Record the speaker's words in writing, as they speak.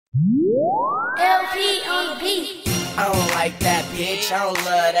LP on the beat. I don't like that bitch, I don't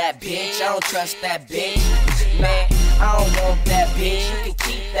love that bitch, I don't trust that bitch. Man, I don't want that bitch, you can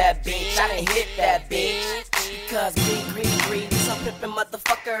keep that bitch, I done hit that bitch. Because greed, we some pimpin'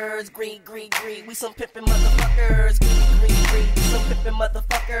 motherfuckers. Greed, we some pimpin' motherfuckers. Greed, we some pimpin'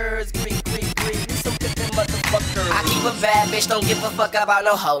 motherfuckers. Greed, we some pimpin' motherfuckers. I keep a bad bitch, don't give a fuck about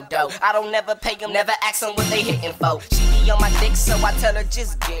no hoe though. I don't never pay them, never ask them what they hitting for. She be on my dick, so I tell her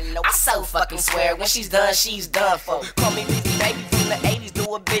just get low. I so fucking swear, when she's done for. Call me Weezy Baby from the 80s, do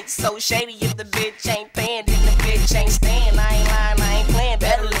a bitch so shady. If the bitch ain't paying, then the bitch ain't staying. I ain't lying, I ain't playing,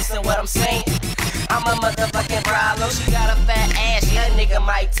 better listen what I'm saying. I'm a motherfucking problem, she got a fat ass, yeah, nigga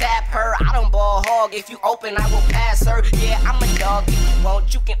might tap her. I don't ball hog, if you open, I will pass her. Yeah, I'm a dog, if you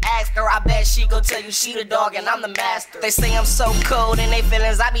want, you can ask her. I bet she gon' tell you she the dog and I'm the master. They say I'm so cold in they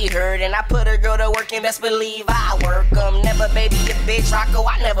feelings, I be hurt. And I put a girl to work and best believe I work them. Never baby a bitch, Ro2co,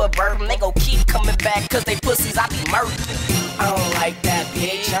 I never burp them. They gon' keep coming back, cause they pussies, I be murking. I don't like that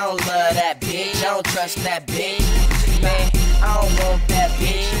bitch, I don't love that bitch, I don't trust that bitch. Man, I don't want that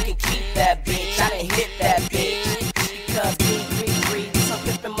bitch, you can keep that bitch, I done hit that bitch. Because greed, we some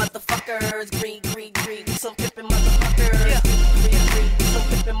pimpin' motherfuckers. Greed, we some pimpin' motherfuckers. Greed, we some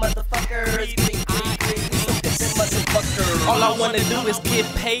pimpin' motherfuckers. Greed, we some pimpin' motherfuckers. All I wanna do is get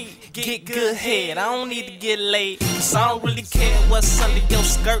paid, get good head. I don't need to get laid, cause I don't really care what's under your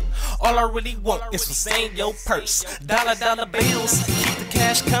skirt. All I really want is what's in your purse. Dollar bills, keep the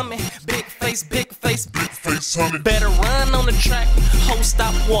cash coming. Big face, honey. Better run on the track, ho,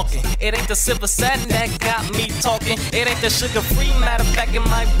 stop walking. It ain't the silver satin that got me talking. It ain't the sugar-free, matter of fact, it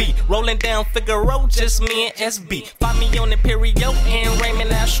might be. Rolling down Figaro, just me and SB. Find me on Imperial and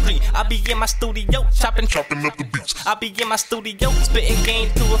Raymond Ave Street. I be in my studio, chopping up the beats. I be in my studio, spitting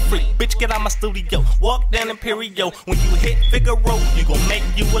game to a freak. Bitch, get out my studio, walk down Imperial. When you hit Figaro, you gon' make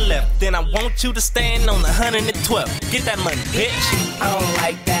you a left. Then I want you to stand on 112. Get that money, bitch. I don't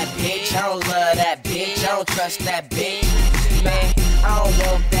like that bitch, I don't love that bitch, I don't trust that bitch. Man, I don't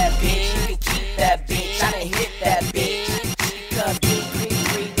want that bitch, you can keep that bitch, I done hit that bitch. Because greed,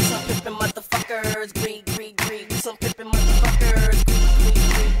 we some pimpin' motherfuckers. Greed, we some pimpin' motherfuckers. Greed,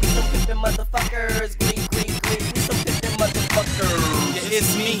 we some pimpin' motherfuckers. Greed, we some pimpin' motherfuckers. Yeah,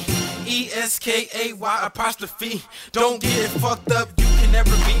 it's me, eSkay. Don't get it fucked up, you can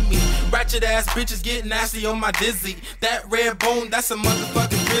never beat me. Ratchet ass bitches get nasty on my dizzy. That red bone, that's a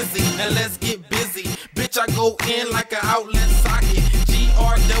motherfucking busy. And let's get busy. Bitch, I go in like an outlet socket.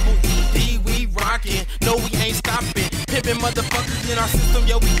 GREED, we rockin'. No, we ain't stopping. Pimpin' motherfuckers in our system,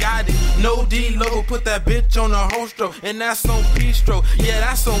 yo, we got it. No D-Lo, put that bitch on a holster. And that's on P-Stro. Yeah,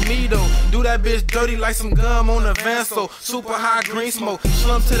 that's on me though. Do that bitch dirty like some gum on a Vanso. Super high green smoke.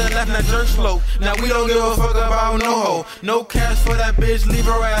 Slump to the left, now jerk slow. Now we don't give a fuck about no hoe. No cash for that bitch, leave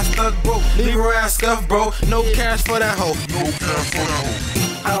her ass stuck broke. Leave her ass scuffed, bro. No cash for that hoe. No cash for that hoe.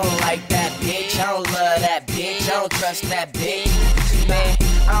 I don't like that bitch, I don't love that bitch, I don't trust that bitch. Man,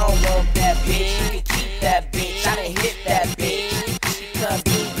 I don't want that bitch, you can keep that bitch, I done hit that bitch.